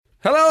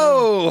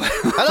Hello!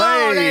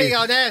 Hello, there you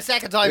go. There,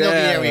 second time,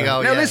 here we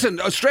go. Now listen,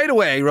 straight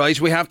away, right,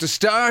 we have to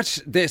start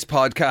this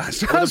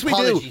podcast as we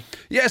do.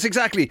 Yes,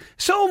 exactly.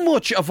 So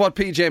much of what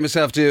PJ and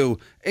myself do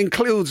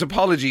includes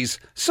apologies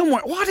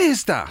somewhere. What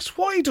is that?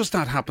 Why does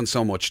that happen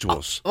so much to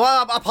us?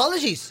 Well,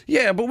 apologies.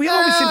 Yeah, but we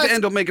always seem to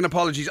end up making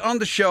apologies on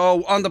the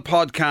show, on the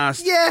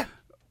podcast. Yeah.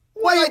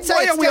 Why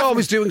are we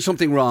always doing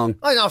something wrong?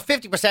 I know,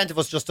 50% of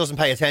us just doesn't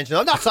pay attention.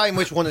 I'm not saying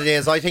which one it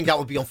is. I think that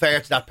would be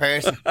unfair to that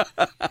person.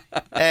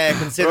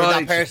 Considering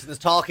that person is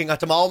talking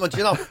at the moment,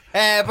 you know.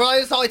 But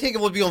I think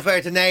it would be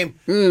unfair to name.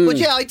 But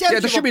yeah, I definitely... Yeah,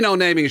 there should be no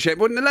naming and shit.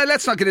 But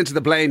let's not get into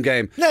the blame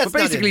game. But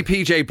basically,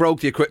 PJ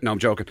broke the equipment. No, I'm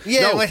joking.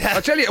 Yeah, no,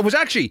 I'll tell you, it was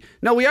actually...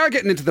 No, we are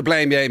getting into the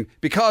blame game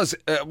because...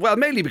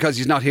 mainly because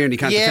he's not here and he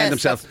can't defend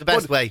himself. That's the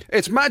best way.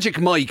 It's Magic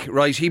Mike,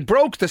 right? He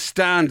broke the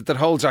stand that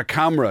holds our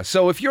camera.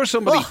 So if you're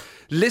somebody...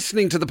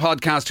 listening to the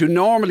podcast who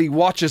normally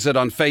watches it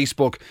on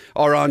Facebook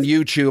or on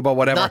YouTube or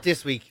whatever. Not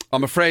this week.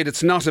 I'm afraid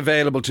it's not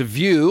available to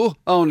view,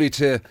 only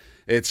to...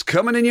 It's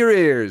coming in your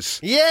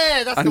ears.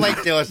 Yeah, that's the way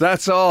to do it.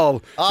 That's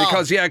all.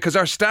 Because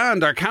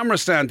our camera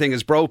stand thing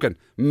is broken.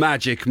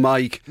 Magic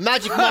Mike.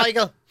 Magic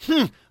Michael.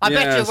 I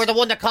bet you were the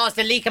one that caused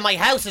the leak in my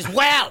house as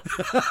well.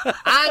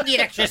 And the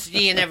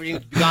electricity and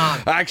everything's gone.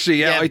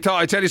 Actually, I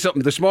tell you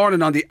something. This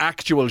morning on the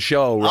actual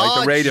show, right,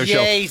 the radio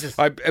Jesus.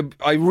 show,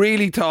 I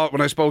really thought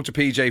when I spoke to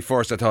PJ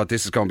first, I thought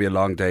this is going to be a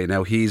long day.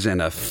 Now he's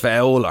in a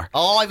fouler.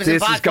 I was in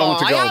bad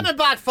form. I am in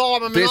bad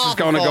form. This is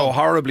going to go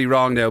horribly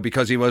wrong now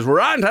because he was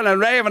ranting and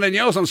raving and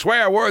using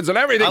swear words and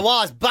everything. I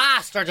was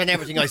bastard and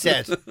everything I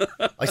said.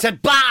 I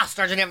said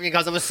bastard and everything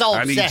because I was so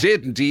upset.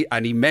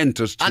 And he meant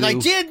it too. And I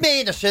did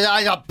mean it.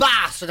 I got a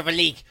bastard of a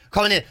leak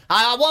coming in.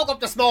 I woke up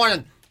this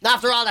morning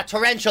after all that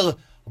torrential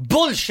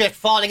bullshit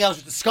falling out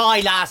of the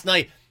sky last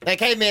night. I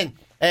came in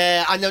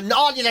and then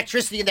all the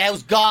electricity in the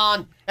house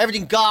gone,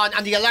 everything gone,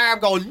 and the alarm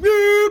going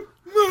meep,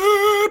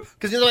 meep,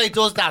 because you know it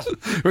does that.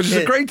 Which is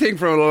a great thing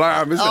for an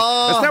alarm, isn't it?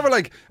 It's never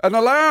like... An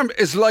alarm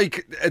is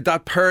like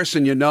that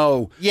person you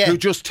know who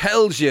just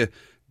tells you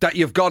that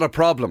you've got a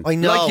problem. I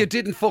know. Like you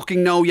didn't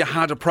fucking know you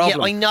had a problem.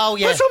 Yeah, I know,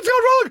 yeah. Well, something's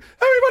gone wrong.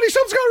 Everybody,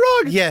 something's gone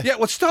wrong. Yeah. Yeah,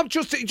 well, stop.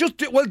 Just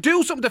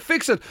do something to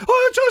fix it.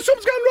 Oh,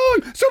 something's gone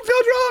wrong. Something's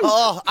gone wrong.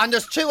 Oh, and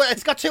there's two,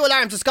 it's got two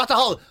alarms. It's got the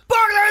whole,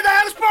 burglar in the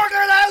house,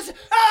 burglar in the house.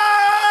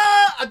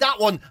 Ah! And that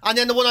one. And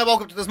then the one I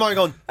woke up to this morning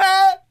going,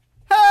 hey,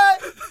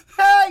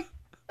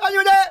 are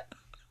you there?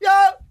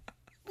 Yo,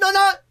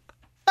 no,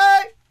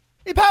 hey,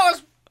 the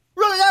power's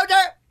running out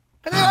there.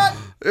 Can you hear it?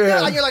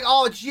 Yeah. And you're like,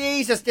 oh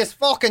Jesus, this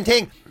fucking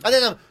thing. And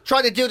then I'm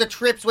trying to do the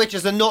trip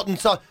switches and nothing.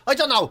 So I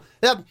don't know.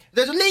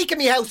 There's a leak in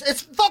my house.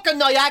 It's fucking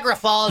Niagara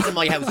Falls in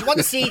my house. You want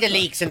to see the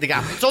leaks in the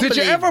gap? Did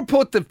you ever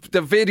put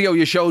the video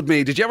you showed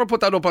me? Did you ever put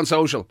that up on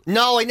social?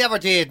 No, I never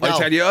did. No. I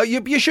tell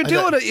you, you should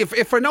do it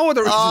if for no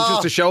other reason,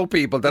 just to show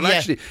people that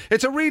actually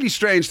it's a really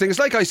strange thing. It's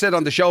like I said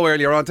on the show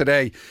earlier on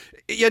today.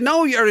 You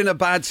know you're in a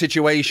bad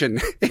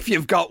situation if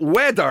you've got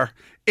weather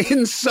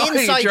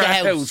inside your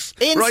house.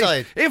 Inside.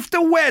 Right? If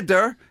the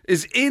weather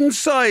is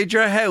inside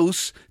your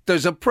house,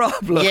 there's a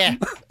problem. Yeah,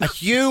 a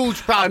huge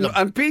problem.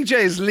 and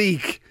PJ's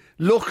leak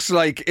looks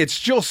like it's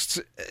just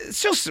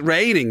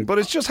raining, but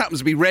it just happens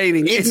to be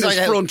raining inside in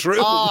his front room.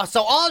 Oh,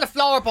 so all the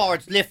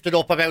floorboards lifted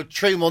up about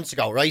 3 months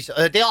ago, right?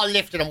 They all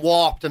lifted and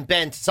warped and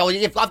bent. So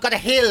I've got a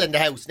hill in the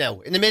house now,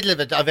 in the middle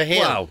of a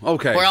hill. Wow,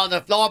 okay. Where all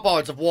the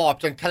floorboards have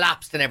warped and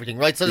collapsed and everything,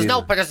 right? So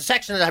there's a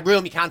section of the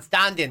room you can't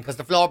stand in because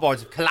the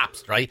floorboards have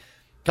collapsed, right?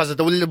 Because of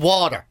the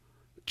water.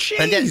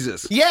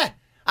 Jesus.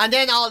 And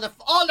then all the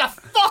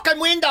fucking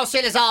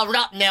windowsill is all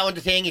rotten now on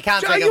the thing. You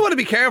can't. You want to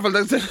be careful.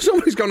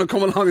 Somebody's going to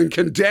come along and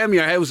condemn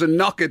your house and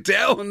knock it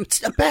down. It's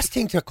the best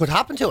thing that could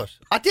happen to it.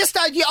 At this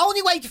time, the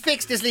only way to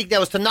fix this leak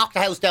now is to knock the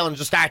house down and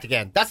just start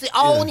again. That's the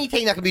only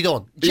thing that can be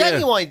done.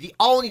 Genuinely, the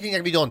only thing that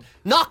can be done.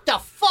 Knock the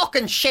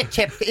fucking shit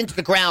tip into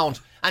the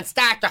ground and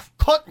start the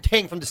cutting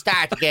thing from the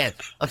start again.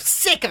 I'm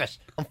sick of it.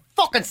 I'm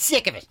fucking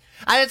sick of it.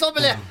 And it's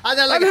unbelievable.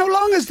 And how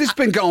long has this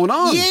been going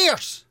on?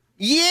 Years.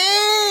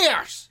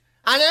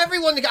 And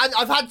everyone,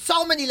 I've had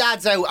so many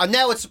lads out, and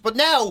now it's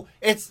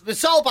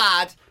so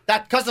bad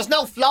that because there's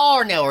no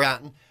floor now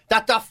around,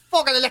 that the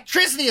fucking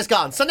electricity is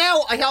gone. So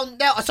now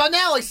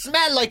I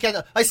smell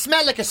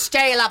like a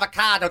stale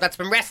avocado that's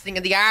been resting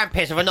in the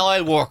armpit of an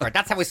oil worker.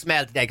 That's how I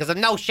smell today because I've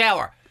no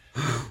shower.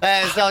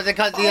 So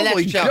because the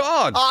electric shower.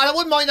 God. Oh, and I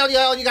wouldn't mind how you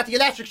only got the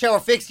electric shower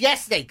fixed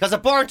yesterday because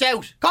it burnt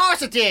out. Of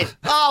course it did.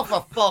 Oh,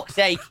 for fuck's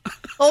sake!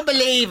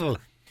 Unbelievable.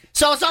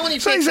 So it's only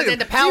fixed and then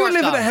the power's You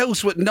live gone. in a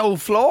house with no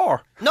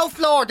floor. No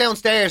floor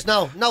downstairs.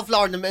 No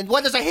floor.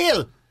 Well, there's a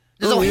hill.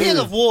 There's a hill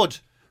of wood.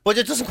 But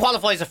it doesn't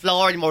qualify as a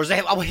floor anymore. It's a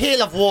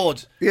hill of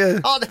wood. Yeah.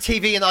 All the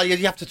TV and all, you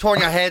have to turn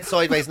your head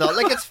sideways and all.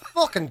 Like, it's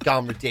fucking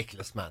gone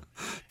ridiculous, man.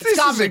 This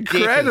is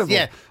incredible.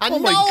 Yeah.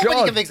 And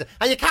nobody can fix it.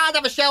 And you can't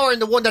have a shower in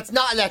the one that's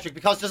not electric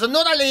because there's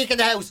another leak in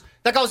the house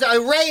that goes,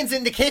 it rains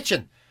in the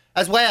kitchen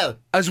as well.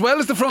 As well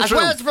as the front room.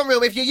 As well as the front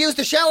room. If you use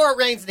the shower, it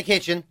rains in the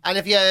kitchen. And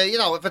if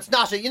if it's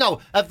not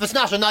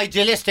a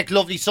idealistic,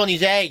 lovely, sunny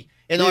day,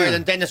 in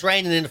Ireland, then it's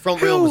raining in the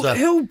front room as well.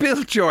 Who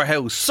built your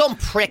house? Some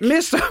prick.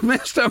 Mr.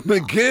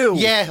 Magoo.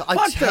 Yeah,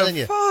 I'm telling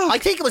you. Fuck? I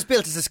think it was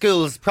built as a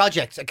school's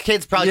project, a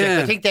kid's project. Yeah.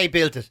 I think they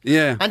built it.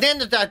 Yeah. And then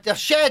the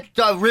shed,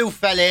 the roof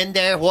fell in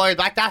there a while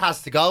back. That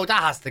has to go. The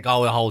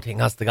whole thing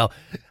has to go.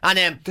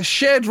 And the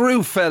shed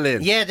roof fell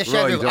in. yeah, the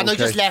shed roof. And I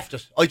just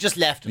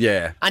left it.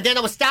 Yeah. And then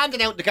I was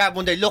standing out in the garden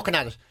one day looking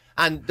at it.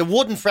 And the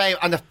wooden frame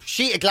and the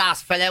sheet of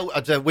glass fell out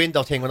of the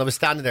window thing when I was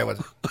standing there with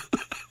it.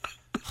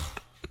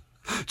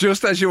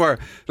 Just as you were,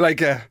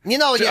 like,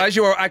 as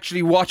you were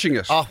actually watching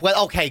it. Oh,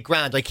 well, okay,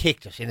 grand. I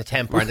kicked it in a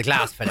temper and the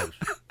glass fell out.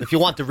 If you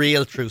want the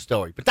real true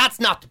story. But that's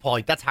not the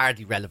point. That's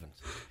hardly relevant.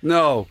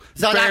 No,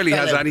 So barely that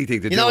has fell out.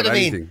 anything to do You know with what I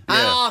mean? anything.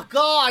 Yeah. Oh,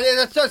 God.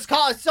 It's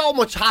caused so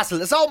much hassle.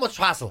 It's so much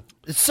hassle.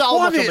 It's so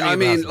much I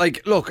mean, hassle.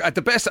 like, look, at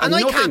the best... And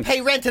I can't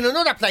pay rent in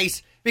another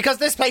place because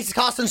this place is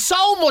costing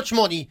so much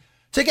money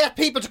to get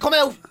people to come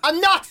out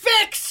and not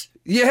fix.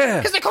 Yeah.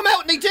 Because they come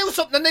out and they do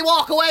something and they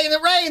walk away and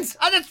it rains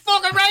and it's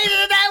fucking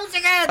raining in the house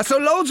again. So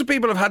loads of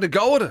people have had to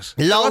go at it.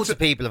 Loads of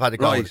people have had to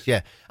go Right. at it,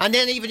 yeah. And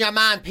then even your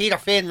man, Peter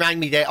Finn, rang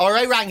me there, or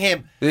I rang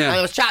him, Yeah. and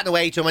I was chatting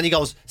away to him and he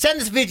goes, send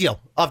us a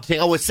video of the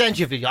thing. I will send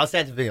you a video. I'll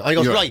send you a video. And he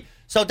goes, Yeah. right,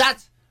 so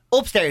that's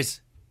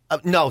upstairs.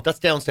 No, that's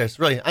downstairs.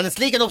 Right. And it's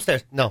leaking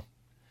upstairs. No.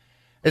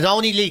 It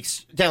only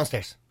leaks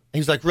downstairs. He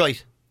was like,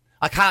 right,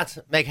 I can't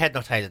make head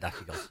nor tail of that,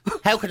 he goes.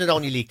 How could it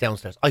only leak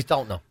downstairs? I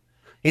don't know.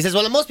 He says,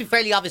 well, it must be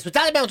fairly obvious. With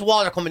that amount of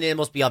water coming in, it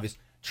must be obvious.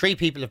 3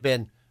 people have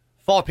been,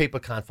 4 people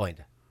can't find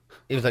it.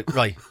 He was like,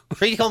 right.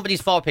 3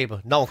 companies, 4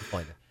 people, no one can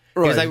find it. He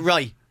was Right. like,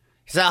 right.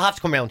 He said, I'll have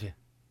to come round to you.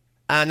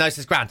 And I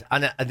says, Grant.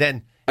 And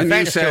then... And you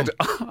fairness to said,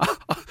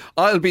 him-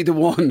 I'll be the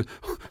one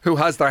who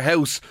has their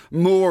house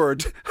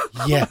moored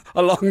Yeah.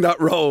 along that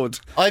road.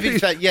 I've been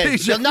said, yeah,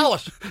 you'll know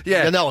it.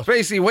 Yeah, You'll know it.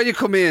 basically, when you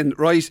come in,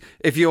 right,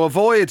 if you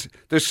avoid,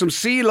 there's some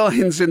sea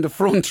lions in the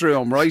front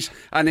room, right,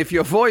 and if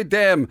you avoid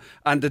them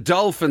and the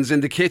dolphins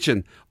in the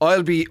kitchen,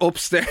 I'll be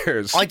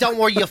upstairs. I don't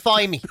worry, you'll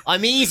find me.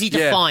 I'm easy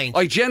to find.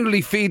 I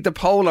generally feed the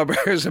polar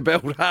bears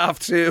about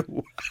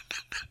 2:30.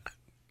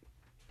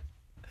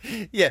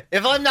 Yeah,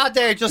 if I'm not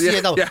there, just so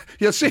you know. Yeah,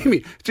 you'll see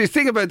me. Just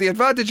think about the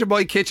advantage of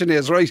my kitchen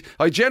is, right,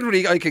 I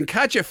can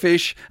catch a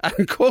fish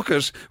and cook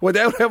it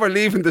without ever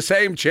leaving the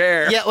same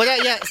chair. Yeah, well,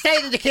 yeah,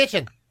 stay in the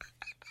kitchen.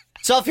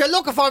 So if you're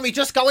looking for me,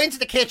 just go into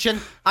the kitchen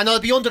and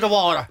I'll be under the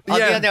water. I'll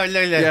be in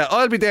there. Yeah,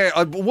 I'll be there.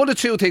 One of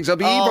 2 things. I'll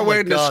be Oh either my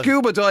wearing a God.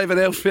 scuba diving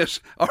outfit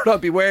or I'll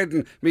be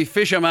wearing me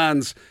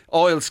fisherman's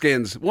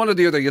oilskins. One or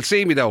the other. You'll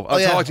see me though. I'll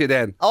talk to you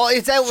then. Oh,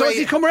 it's outrageous. So has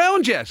he come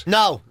around yet?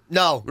 No.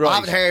 Right. I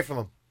haven't heard from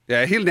him.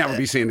 Yeah, he'll never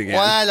be seen again.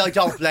 Well, I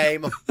don't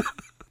blame him.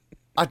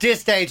 At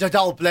this stage, I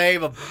don't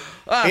blame him.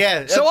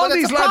 Yeah. So all but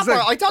it's these a lads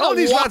proper- I don't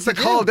know what to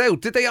do. called out,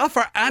 did they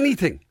offer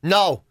anything?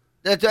 No.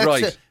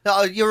 Right.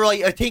 You're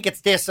right. I think it's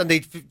this, and they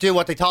do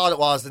what they thought it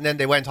was, and then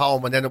they went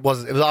home, and then it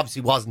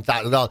obviously wasn't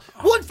that at all.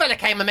 One fella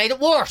came and made it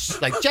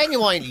worse, like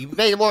genuinely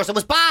made it worse. It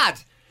was bad,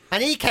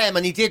 and he came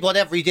and he did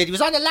whatever he did. He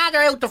was on a ladder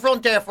out the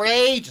front there for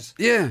ages.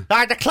 Yeah.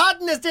 The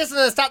clodding is this and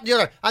it's that and the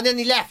other, and then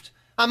he left.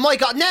 And my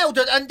God,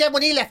 and then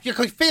when he left, you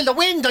could feel the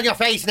wind on your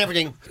face and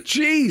everything.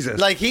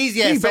 Jesus. Like he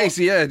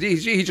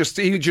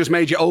just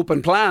made you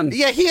open plan.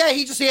 Yeah,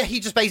 he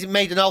just basically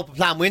made an open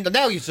plan window.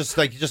 Now he's just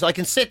like, I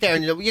can sit there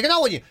and you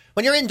know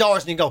when you're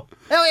indoors and you go,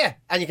 oh yeah,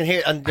 and you can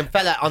hear, and the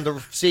fella on the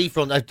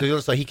seafront out the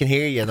other side, he can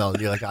hear you and all.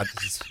 And you're like, oh,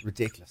 this is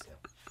ridiculous.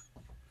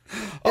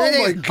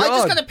 Oh my God. I'm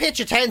just going to pitch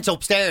a tent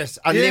upstairs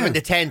and live in the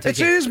tent. It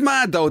is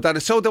mad though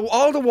that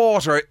all the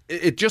water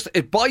it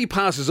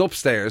bypasses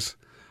upstairs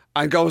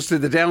and goes to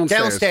the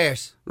downstairs.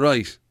 Downstairs.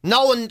 Right.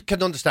 No one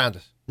can understand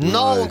it.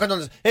 No one can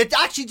understand. It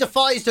actually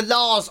defies the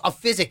laws of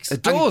physics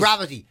and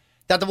gravity.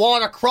 That the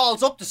water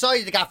crawls up the side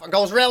of the gaff and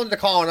goes round the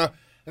corner,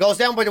 and goes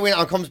down by the window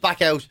and comes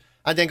back out,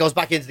 and then goes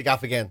back into the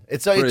gaff again.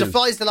 It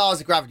defies the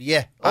laws of gravity.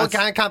 Yeah,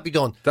 it can't be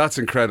done. That's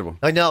incredible.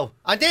 I know.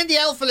 And then the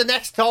elf fella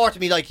next door to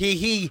me, like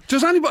he.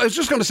 Does anybody? I was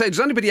just going to say, does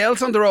anybody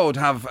else on the road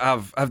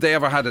have they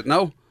ever had it?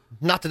 No.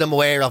 Not that I'm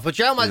aware of, but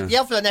the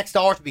elf fella next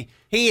door to me,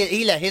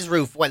 he let his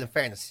roof. Well, in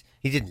fairness,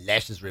 he didn't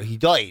let his roof. He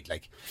died,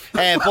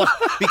 but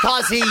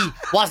because he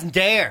wasn't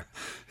there,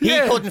 he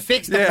couldn't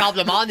fix the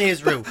problem on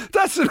his roof.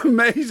 That's an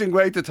amazing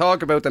way to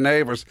talk about the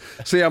neighbours.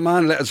 See, a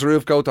man let his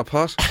roof go to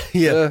pot.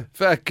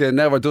 Feck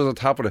never does it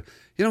happen.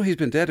 You know, he's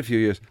been dead a few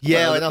years.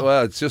 Yeah, I know.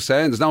 Well, it's just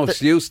saying, there's no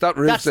excuse. That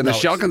roof's in a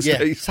shocking state.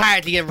 It's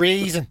hardly a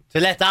reason to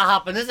let that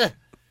happen, is it?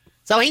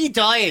 So he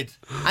died,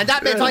 and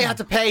that meant I had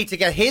to pay to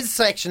get his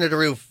section of the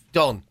roof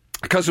done.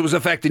 Because it was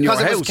affecting your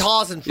house. Because it was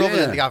causing trouble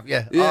in the gaff.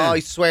 Yeah. Oh,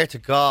 I swear to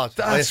God.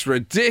 That's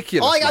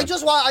ridiculous. I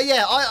just want.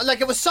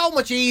 It was so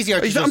much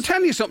easier. I'm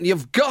telling you something.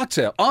 You've got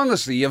to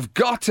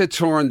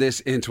turn this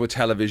into a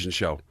television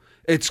show.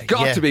 It's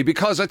got to be,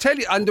 because I tell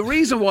you, and the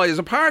reason why is,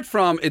 apart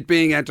from it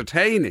being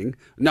entertaining,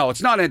 no,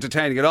 it's not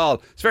entertaining at all.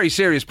 It's a very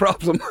serious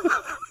problem.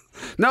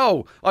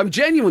 No, I'm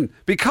genuine,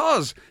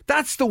 because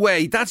that's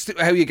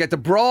how you get the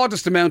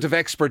broadest amount of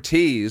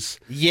expertise.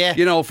 Yeah.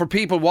 You know, for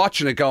people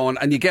watching it going,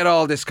 and you get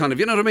all this kind of,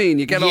 you know what I mean?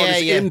 You get all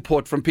this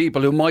input from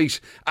people who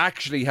might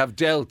actually have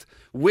dealt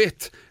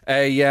with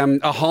a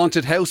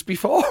haunted house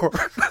before.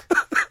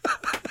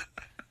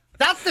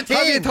 That's the thing.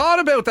 Have you thought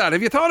about that?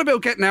 Have you thought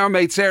about getting our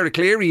mate Sarah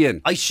Cleary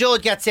in? I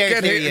should get Sarah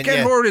Cleary in.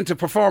 Get her in to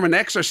perform an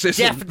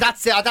exorcism. Yeah,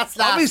 that's last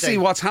Obviously,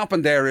 thing. what's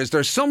happened there is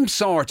there's some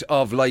sort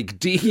of like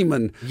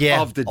demon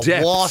of the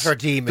depths. A water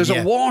demon. There's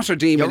a water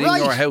demon You're right.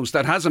 in your house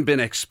that hasn't been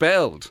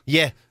expelled.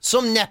 Yeah,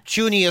 some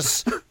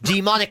Neptunius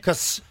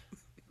demonicus.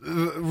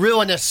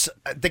 Ruinous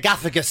the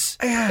Gaffagus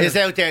is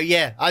out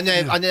there, and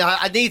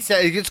I need to.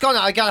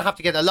 I gotta have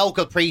to get a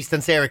local priest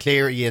and Sarah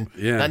Cleary in,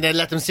 and then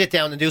let them sit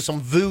down and do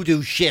some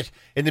voodoo shit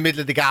in the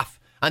middle of the gaff,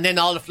 and then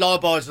all the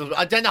floorboards,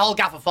 and then the whole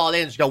gaff will fall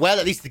in. And go, well,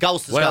 at least the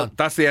ghost is gone.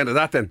 That's the end of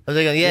that then. And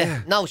they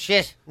go, no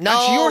shit,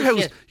 no.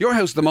 Actually, shit. your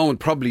house at the moment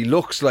probably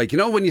looks like, you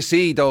know, when you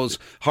see those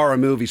horror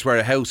movies where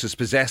a house is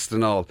possessed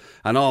and all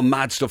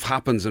mad stuff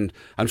happens and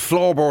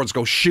floorboards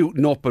go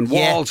shooting up and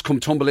walls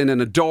come tumbling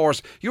in and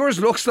doors. Yours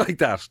looks like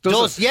that,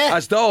 doesn't it?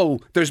 As though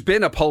there's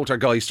been a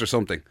poltergeist or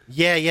something.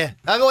 Yeah.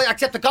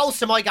 Except the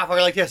ghosts in my gaff are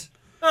like this.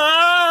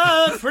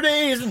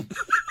 Freezing.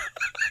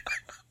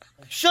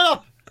 Shut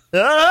up. The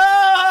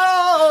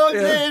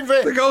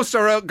ghosts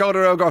are out, going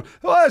around going,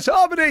 oh,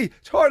 somebody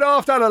turn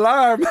off that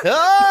alarm.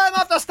 I'm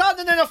after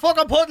standing in a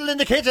fucking puddle in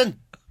the kitchen.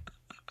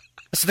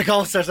 That's what the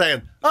ghosts are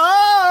saying.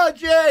 Oh,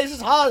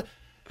 Jesus. I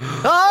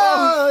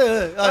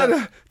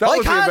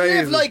can't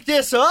live like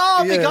this.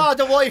 Oh, my God,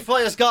 the Wi-Fi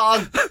is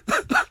gone.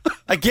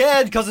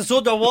 Again, because it's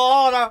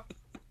underwater.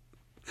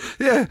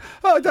 Yeah,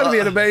 that'd be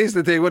an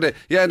amazing thing, wouldn't it?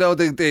 Yeah, no,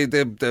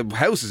 the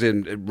house is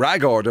in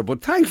rag order,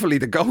 but thankfully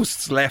the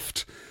ghosts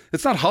left.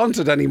 It's not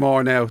haunted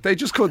anymore now. They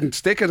just couldn't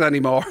stick it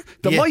anymore.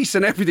 The mice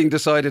and everything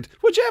decided,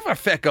 would you ever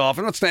feck off?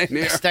 I'm not staying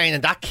here. Staying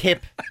in that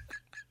kip.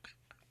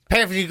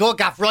 Perfectly good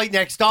gaff right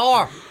next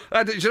door.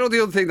 Do you know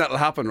the other thing that'll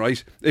happen,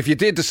 right? If you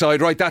did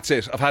decide, right, that's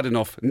it, I've had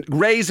enough.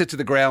 Raise it to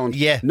the ground.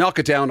 Knock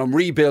it down. I'm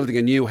rebuilding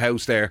a new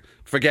house there.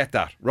 Forget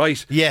that,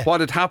 right?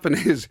 What'd happen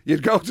is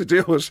you'd go to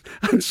do it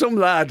and some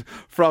lad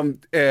from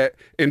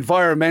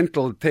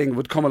environmental thing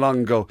would come along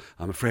and go,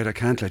 I'm afraid I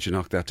can't let you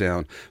knock that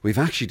down. We've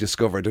actually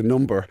discovered a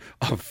number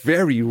of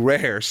very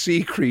rare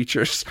sea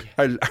creatures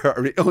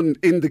are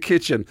in the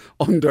kitchen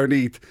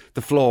underneath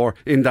the floor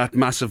in that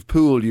massive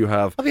pool you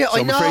have. So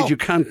I'm afraid you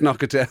can't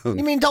knock it down.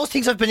 You mean those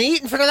things I've been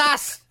eating for the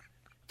last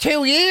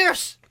 2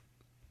 years?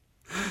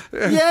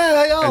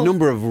 Yeah, I know. A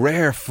number of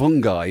rare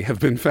fungi have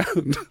been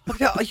found.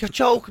 You're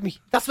joking me.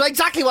 That's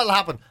exactly what'll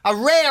happen. A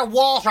rare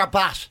water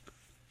bat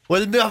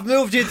will have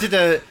moved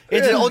into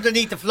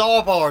underneath the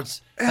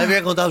floorboards. And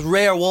we're going, those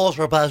rare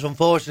water bats,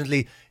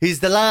 unfortunately, he's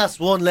the last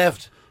one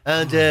left.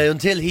 And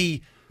until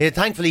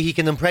thankfully he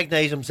can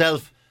impregnate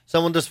himself. So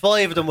when there's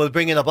 5 of them, we'll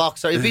bring in a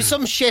box. It'll be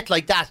some shit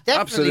like that.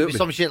 Definitely be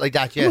some shit like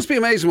that, yeah. It must be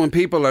amazing when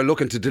people are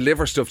looking to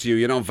deliver stuff to you,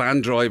 you know,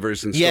 van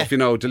drivers and stuff, you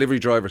know, delivery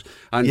drivers.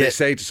 And they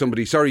say to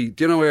somebody, sorry,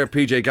 do you know where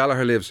PJ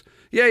Gallagher lives?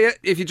 Yeah,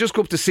 if you just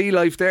go up to Sea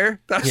Life there,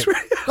 that's where...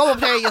 Go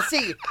up there, you'll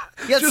see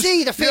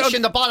the fish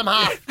in the bottom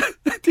half.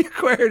 The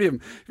aquarium.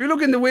 If you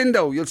look in the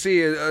window, you'll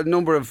see a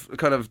number of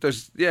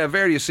there's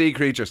various sea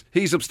creatures.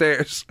 He's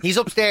upstairs. He's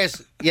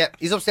upstairs. Yeah,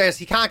 he's upstairs.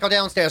 He can't go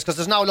downstairs because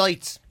there's no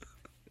lights.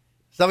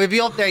 So we'll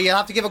be up there. You'll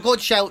have to give a good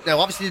shout now.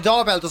 Obviously the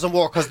doorbell doesn't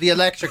work because the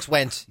electrics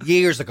went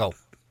years ago.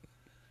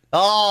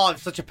 Oh,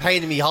 it's such a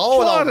pain in me hole.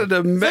 What an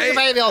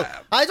amazing...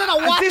 I don't know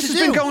what to do. This has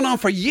been going on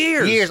for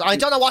years. I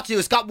don't know what to do.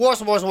 It's got worse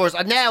and worse and worse.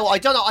 And now, I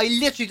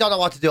literally don't know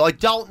what to do. I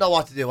don't know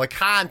what to do. I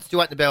can't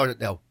do anything about it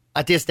now.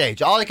 At this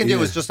stage. All I can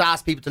do is just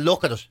ask people to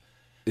look at it.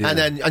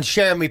 And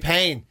share my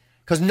pain.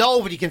 Because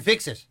nobody can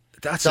fix it.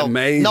 That's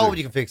amazing.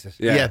 Nobody can fix it.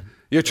 Yeah.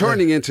 You're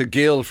turning into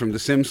Gil from The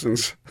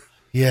Simpsons.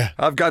 Yeah.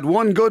 I've got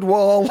one good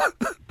wall.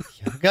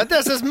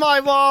 This is my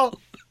wall.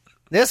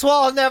 This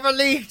wall never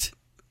leaked.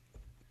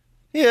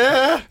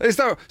 Yeah.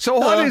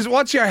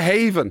 What's your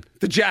haven?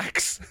 The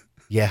Jacks.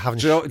 Yeah,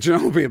 haven't you? Do you know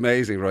what would be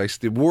amazing, right?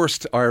 The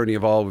worst irony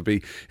of all would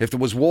be if there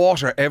was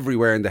water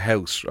everywhere in the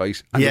house,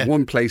 right? And the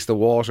one place the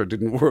water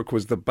didn't work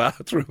was the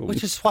bathroom.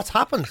 Which is what's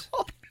happened.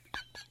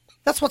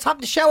 That's what's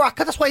happened. The shower.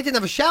 That's why I didn't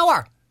have a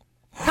shower.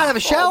 Can't have a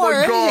shower.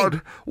 Oh my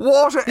God!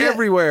 Water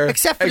everywhere,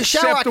 except for the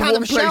shower. I can't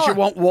have a shower. Place you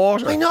want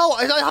water. I know.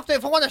 I have to.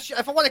 If I want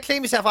to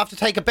clean myself, I have to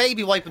take a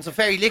baby wipe and some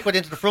fairy liquid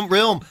into the front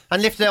room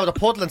and lift it out of the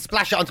puddle and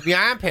splash it onto my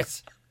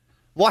armpits.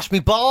 Wash me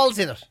balls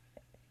in it.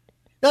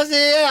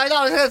 I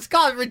know. It's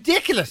got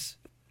ridiculous.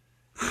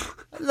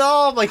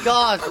 Oh my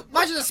God!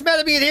 Imagine the smell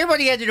of me in here by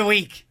the end of the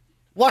week.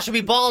 Washing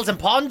me balls in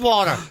pond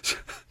water. It's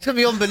going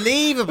to be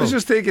unbelievable. I was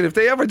just thinking, if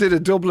they ever did a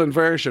Dublin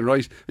version,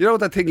 right? You know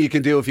that thing you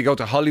can do if you go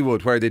to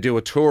Hollywood where they do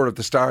a tour of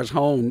the stars'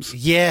 homes?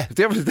 Yeah. If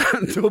they ever did that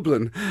in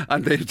Dublin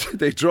and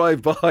they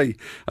drive by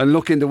and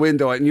look in the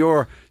window and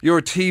you're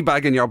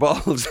teabagging your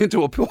balls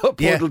into a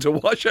puddle to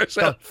wash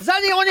yourself. Is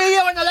anyone of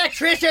you an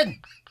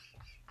electrician?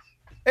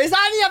 Is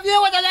any of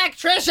you an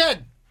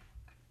electrician?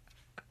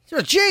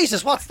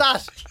 Jesus, what's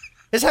that?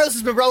 His house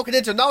has been broken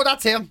into. No,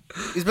 that's him.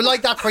 He's been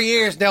like that for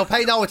years now.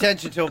 Pay no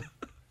attention to him.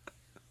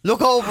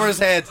 Look over his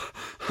head.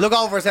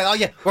 Oh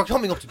yeah, we're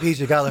coming up to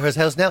PJ Gallagher's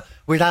house now.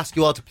 We'll ask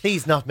you all to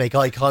please not make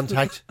eye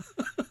contact,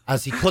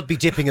 as he could be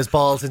dipping his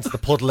balls into the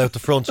puddle out the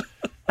front.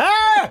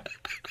 Hey!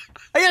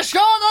 Are you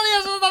sure none of you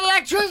is an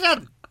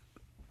electrician?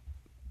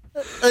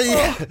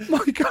 Yeah. Oh,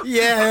 my God.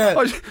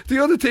 Yeah. The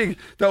other thing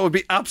that would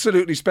be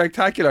absolutely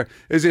spectacular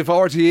is if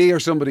RTE or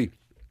somebody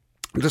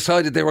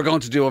decided they were going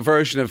to do a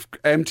version of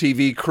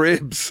MTV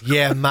Cribs.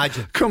 Yeah,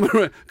 imagine. Come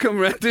around.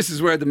 This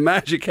is where the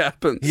magic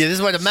happens. Yeah, this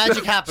is where the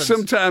magic happens.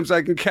 Sometimes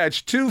I can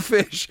catch 2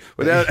 fish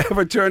without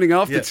ever turning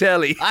off the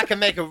telly. I can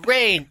make it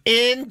rain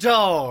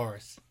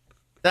indoors.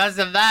 That's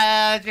the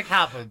magic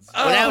happens.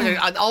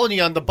 And only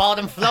on the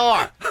bottom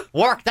floor.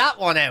 Work that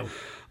one out.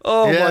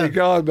 Oh my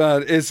God,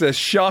 man! It's a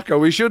shocker.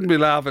 We shouldn't be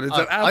laughing. It's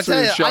an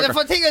absolute shocker. And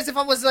the thing is, if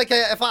I was like,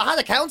 if I had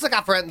accounts like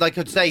that for it, I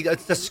could say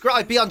it's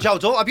I'd be on Joe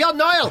Dunn, I'd be on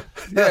Niall.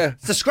 Yeah,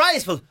 it's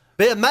disgraceful.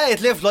 But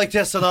mate, live like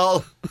this and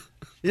all.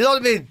 You know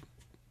what I mean?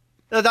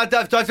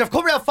 They've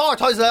come around 4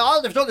 times. All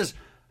they've done is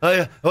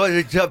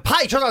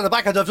pat each other on the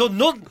back, and they've done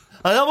nothing.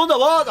 And I'm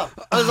underwater.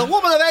 And there's a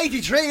woman of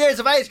 83 years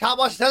of age can't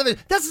watch television.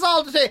 This is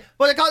all to say.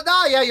 But they go,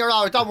 no, yeah, you're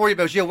all right. Don't worry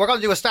about you. We're going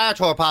to do a star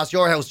tour past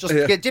your house. Just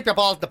dip your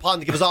balls in the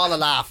pond and give us all a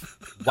laugh.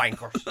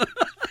 Wankers.